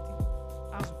everything.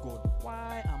 Ask God,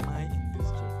 why am I in this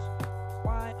church?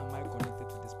 Why am I connected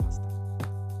to this pastor?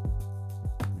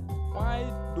 Why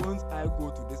don't I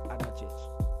go to this other church?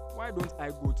 Why don't I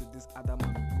go to this other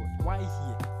man of God? Why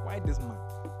here? Why this man?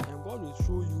 And God will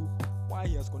show you why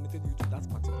he has connected you to that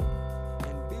particular man.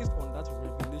 And based on that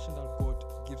revelation that God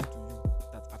gives to you,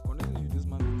 that I've connected you to this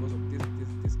man because of this,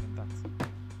 and that.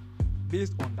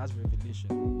 Based on that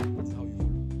revelation, that's how you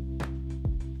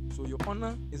follow. So your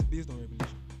honor is based on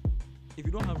revelation. If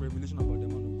you don't have revelation about the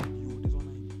man of God, you will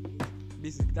dishonor him.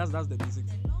 Basic. That's the basic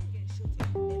thing.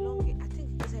 I think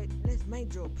that's my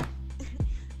job.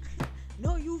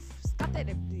 No, you've started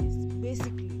a place.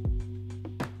 Basically,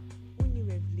 when you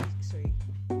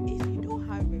if you don't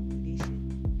have revelation,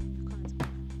 you can't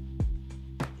honor.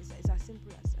 It's as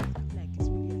simple as that. I feel like it's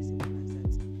really as simple as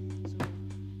that. So,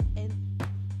 and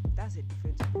that's a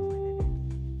different topic.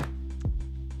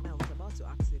 I was about to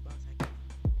ask about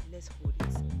let's hold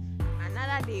it.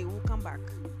 Another day we'll come back.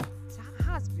 So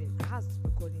how's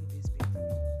recording this been?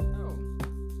 Oh,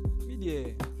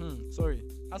 media. Sorry.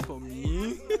 As for me,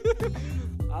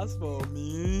 yeah,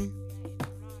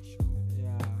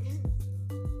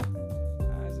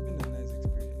 it's been a nice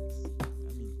experience.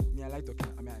 like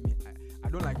talking. I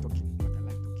don't like talking, but I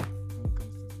like talking when it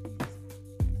comes to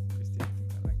Christian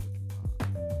things. I like talking.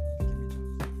 If you give me a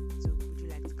chance, So would you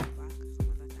like to come back some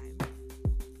other time?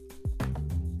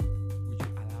 would you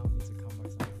allow me to come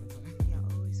back some other time? You're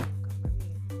always welcome. I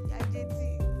mean, yeah,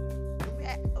 JT.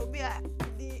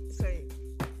 Sorry,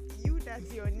 you,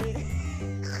 that's your name.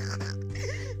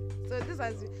 So this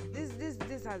has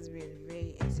been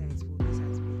very insightful. This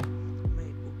has been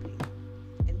mind opening,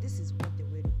 and this is what the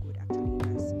word of God actually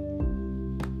does.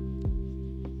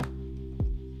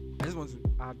 I just want to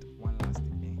add one last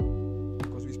thing,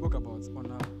 because we spoke about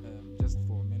honor just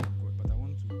for men of God, but I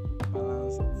want to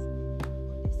balance it.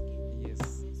 On the scale.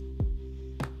 Yes.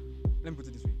 Let me put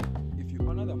it this way: if you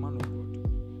honor the man of God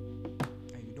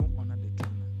and you don't honor the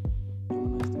cleaner, your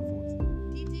honor is still faulty.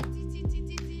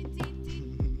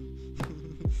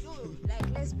 No,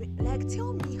 like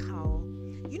tell me how.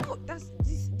 You know,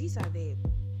 these are the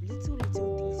little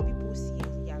things people see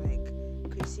and you're like,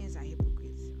 Christians are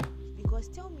hypocrites. Because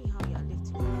tell me how you are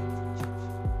lifting your hands in church.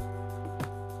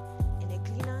 And a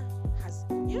cleaner has,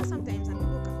 you know, sometimes some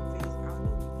people can be very, I'll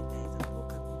not be lies, some people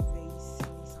can be very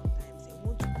silly sometimes. They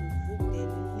want to provoke the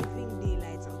living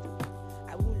daylights out of you.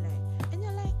 I won't lie. And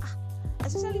you're like,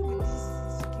 especially with these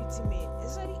security men,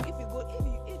 especially if you go to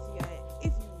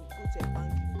a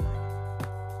bank in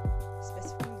Ghana,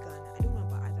 specifically Ghana, I don't know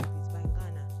about other places, but in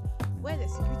Ghana, where the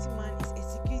security man is a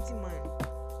security man,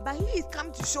 but he is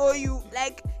come to show you,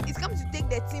 like, he's come to take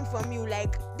the thing from you,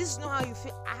 like, this is not how you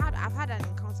feel. I've had an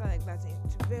encounter like that,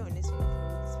 and to be very honest with the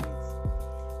Holy Spirit,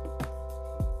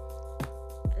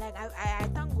 like, I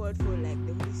thank God for, like,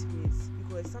 the Holy Spirit,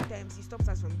 because sometimes he stops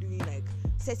us from doing, like,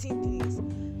 certain things.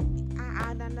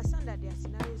 I understand that there are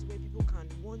scenarios where people can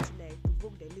want to, like,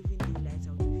 provoke the living daylights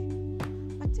out of you,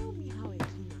 but tell me how a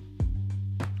cleaner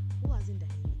who hasn't done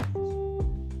anything,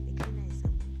 the cleaner is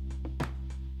someone,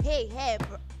 hey,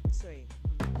 sorry,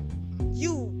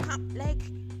 you come, like,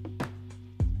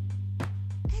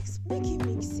 make it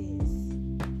make sense.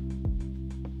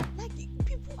 Like,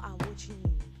 people are watching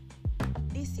you,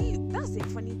 they see you. That's the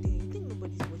funny thing, you think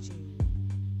nobody's watching you,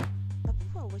 but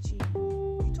people are watching you.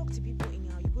 You talk to people in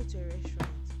your, you go to a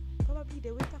restaurant, probably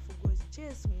the waiter forgot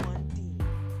just one thing,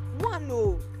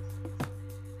 oh.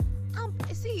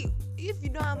 See, if you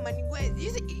don't have money, go ahead.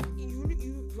 You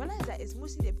realize that it's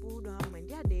mostly the people who don't have money.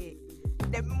 They are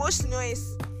the most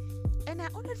noise. And I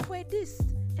ordered for this,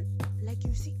 and like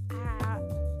you see, I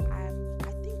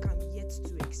think I'm yet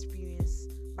to experience,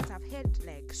 but I've heard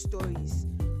like stories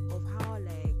of how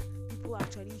like people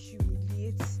actually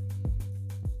humiliate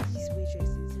these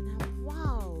waitresses, and I'm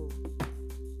wow.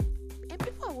 And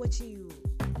people are watching you.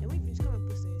 And when you come and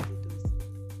post on your status,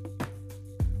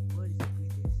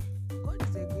 God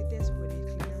is the greatest for the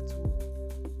cleaner too.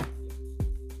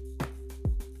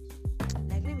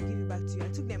 Like, let me give it back to you. I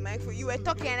took the mic for you. Were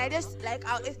talking, and I just like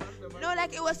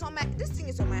it was on my. This thing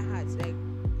is on my heart. Like,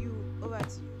 you, over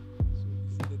to you.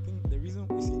 So the reason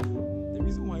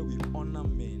why we honor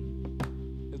men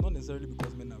is not necessarily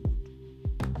because men are good.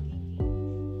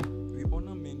 We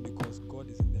honor men because God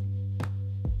is in them.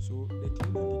 So the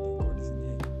cleaner lady, God is in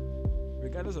her.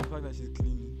 Regardless of the fact that she's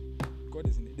cleaning, God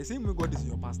is in it. The same way God is in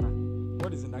your pastor,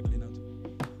 God is in that cleaner too.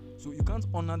 So you can't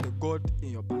honor the God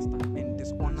in your pastor and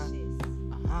dishonor.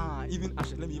 Even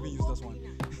ashes. Let me even use this one.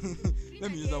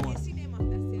 Let me use that one.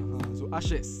 So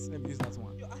ashes. Let me use that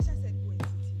one. Your Asha said go and sit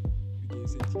here. You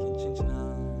say chicken change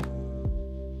now.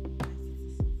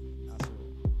 That's all.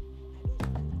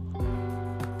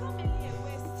 Come in here,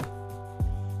 West.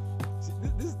 See,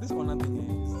 this honor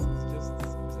thing is just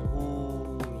it's a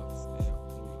whole lot. It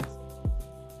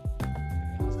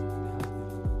has to be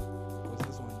because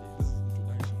this one day, this is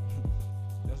introduction.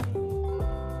 That's right.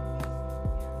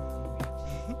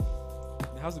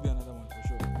 There has to be another one for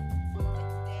sure.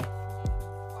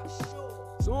 For sure.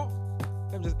 So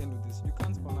let me just end with this. You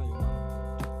can't honor your man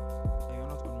and you're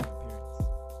not honoring your parents.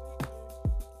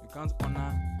 You can't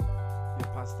honor your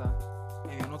pastor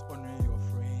and you're not honoring your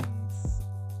friends.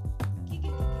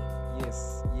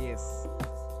 Yes.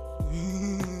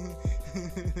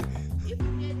 If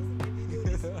you hear this in the video,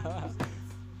 this one.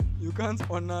 You can't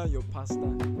honor your pastor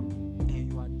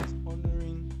and you are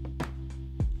dishonoring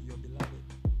your beloved.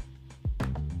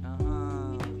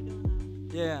 If you don't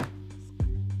have. Yeah.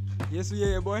 Yes, we are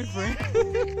your boyfriend.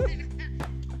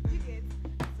 You get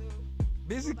so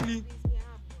Basically, podcast,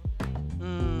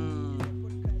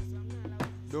 so I'm not allowed to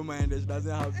don't mind that she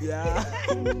doesn't have beer. I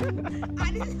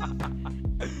didn't have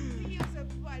videos of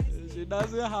people are listening. She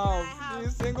doesn't have. I have.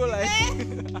 She's single like.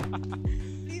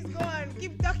 Please go on,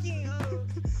 keep talking. Oh, I'm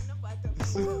not part of it.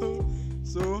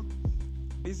 So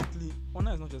basically,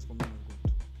 honor is not just for men of God.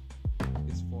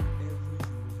 It's for every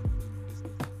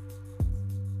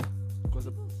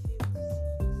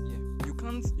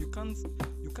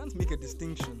can't make a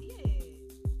distinction, Yeah.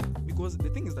 because the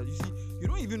thing is that, you see, you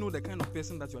don't even know the kind of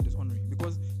person that you are dishonoring,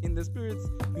 because in the spirit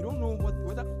you don't know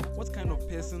what kind of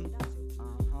person.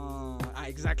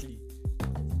 Exactly.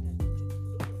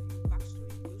 Backstory.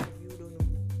 Those of you who don't know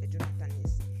who Jonathan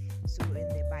is. So in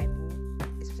the Bible,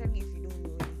 especially if you don't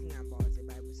know anything about the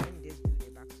Bible, so let me just do the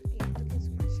backstory. Hey, I'm talking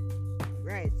too much.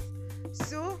 Right.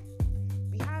 So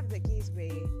we have the case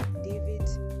where David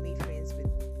made friends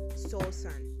with Saul's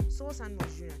son. Saul's son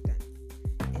was Jonathan.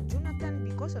 And Jonathan,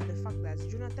 because of the fact that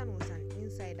Jonathan was an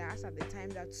insider as at the time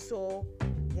that Saul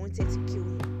wanted to kill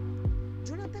him,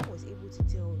 Jonathan was able to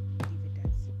tell David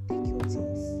that, take your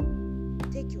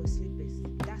things, take your slippers,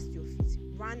 dust your feet,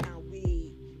 run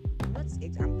away.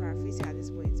 I'm paraphrasing at this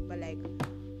point, but like,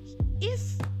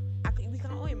 if we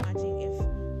can all imagine if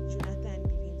Jonathan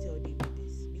didn't tell David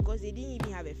this, because they didn't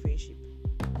even have a friendship,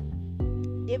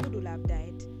 David would have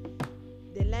died.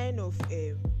 The line of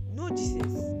no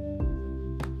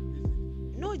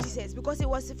Jesus, because it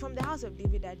was from the house of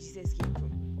David that Jesus came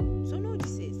from. So no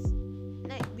Jesus.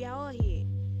 Like, we are all here.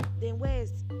 Then where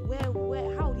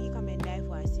how did he come and die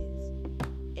for our sins?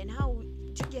 And how do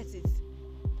you get it?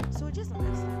 So just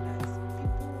understand that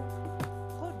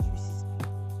God uses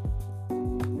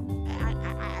people. I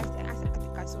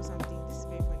think I saw something. This is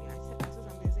very funny. I saw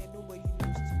something that said nobody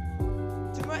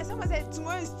knows tomorrow. Someone said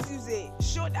tomorrow is Tuesday.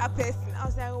 Show that person. I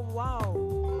was like, wow.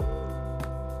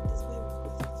 That's where we got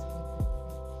it.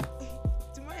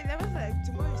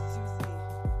 Tomorrow is Tuesday.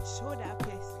 Show that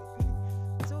person.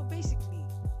 So basically,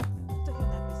 talking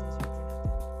that person's your Jonathan.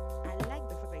 I like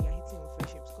the fact that you're hitting on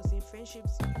friendships, because in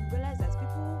friendships you realize that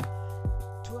people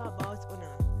throw about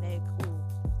honor. Like, oh,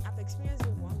 I've experienced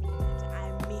it 1 million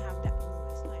times. I may have that. No,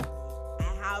 it's not me. I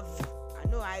have. I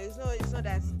know. It's not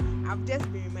that. I've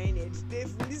just been reminded.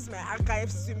 They've released my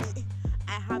archives to me.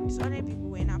 I have dishonored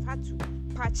people and I've had to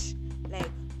patch,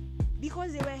 like,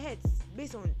 because they were hurts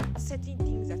based on certain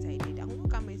things that I did. I will not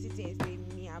come and sit here and say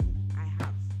me I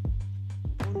have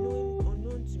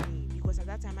unknown to me, because at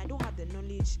that time I don't have the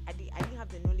knowledge. I didn't have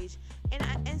the knowledge, and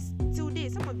till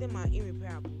date some of them are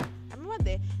irreparable. I remember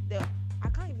the I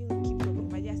can't even keep talking,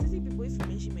 but there are certain people, if you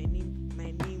mention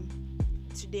my name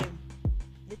to them,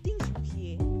 the things you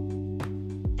hear,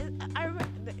 and I let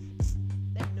me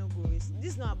not go.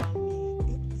 This is not about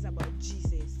me. It's about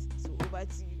Jesus. So over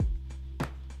to you.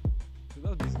 So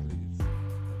that's basically it.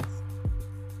 That's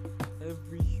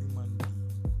every human being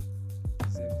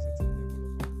deserves a certain level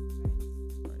of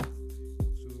honor. Right.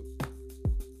 So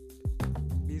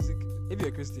if you're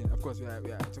a Christian, of course we are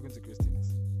talking to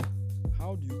Christians.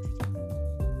 How do you treat people?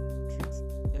 Treat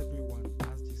everyone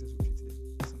as Jesus would treat them.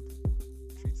 Simple.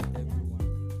 Treat everyone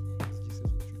as Jesus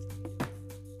would treat them.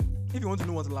 If you want to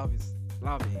know what love is,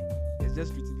 it's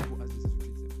just treating people as Jesus would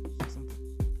treat them. So simple.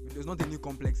 There's not any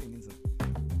complex in it.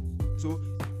 So,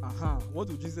 how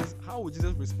would Jesus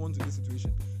respond to this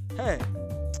situation? Hey,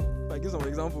 if I give some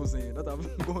examples that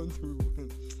I've gone through,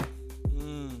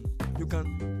 you can.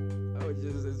 Oh,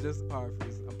 Jesus, it's just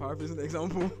paraphrase. I'm paraphrasing the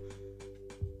example.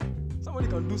 Somebody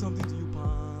can do something to you,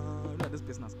 that this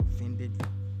person has offended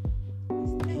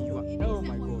you. Oh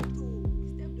my God.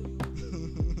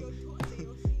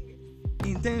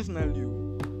 Intentionally,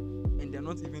 and they're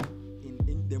not even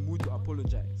in the mood to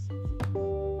apologize.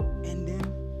 And then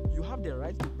you have the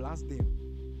right to blast them.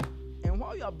 And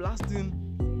while you are blasting,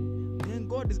 then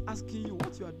God is asking you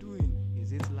what you are doing.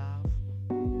 Is it love?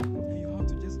 And you have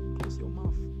to just close your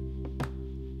mouth.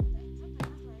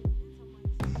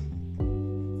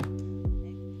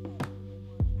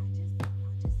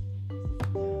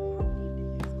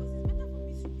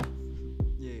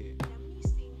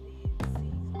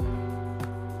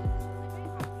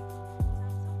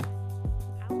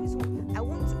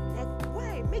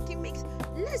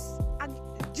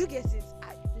 You get it?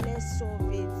 Let's solve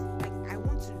it. Like, I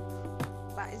want to,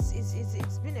 but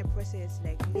it's been a process,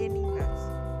 like learning that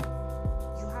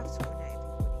you have to honor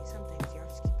everybody. Sometimes you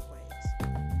have to keep quiet.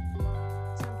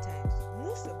 Sometimes,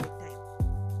 most of the time,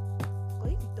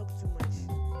 because if you talk too much,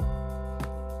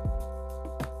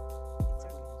 it's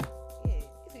okay. Yeah.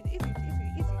 If you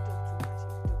talk too much,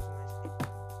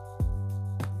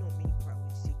 not many people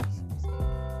will take you seriously.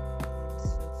 This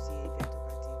is not to say if you're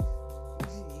talkative.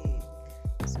 Yeah.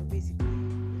 So basically,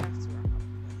 we have to wrap up.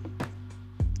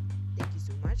 Thank you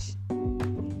so much.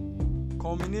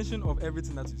 Culmination of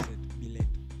everything that you said, be led.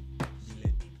 Be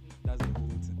led. That's the whole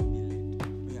thing. Be led.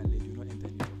 When you are led, you will not enter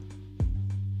any trouble.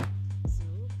 So,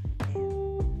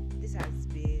 this has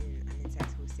been an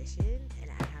insightful session, and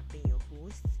I have been your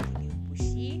host,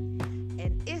 Bushi.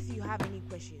 And if you have any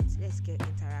questions, let's get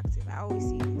interactive. I always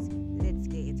say this, let's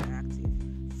get interactive.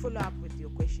 Follow up with your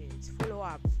questions. questions, follow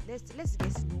up. Let's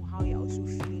get to know how you're also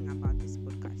feeling about this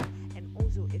podcast. And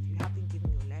also, if you haven't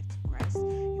given your life to Christ,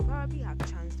 you probably have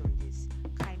chanced on this.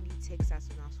 Kindly text us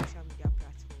on our social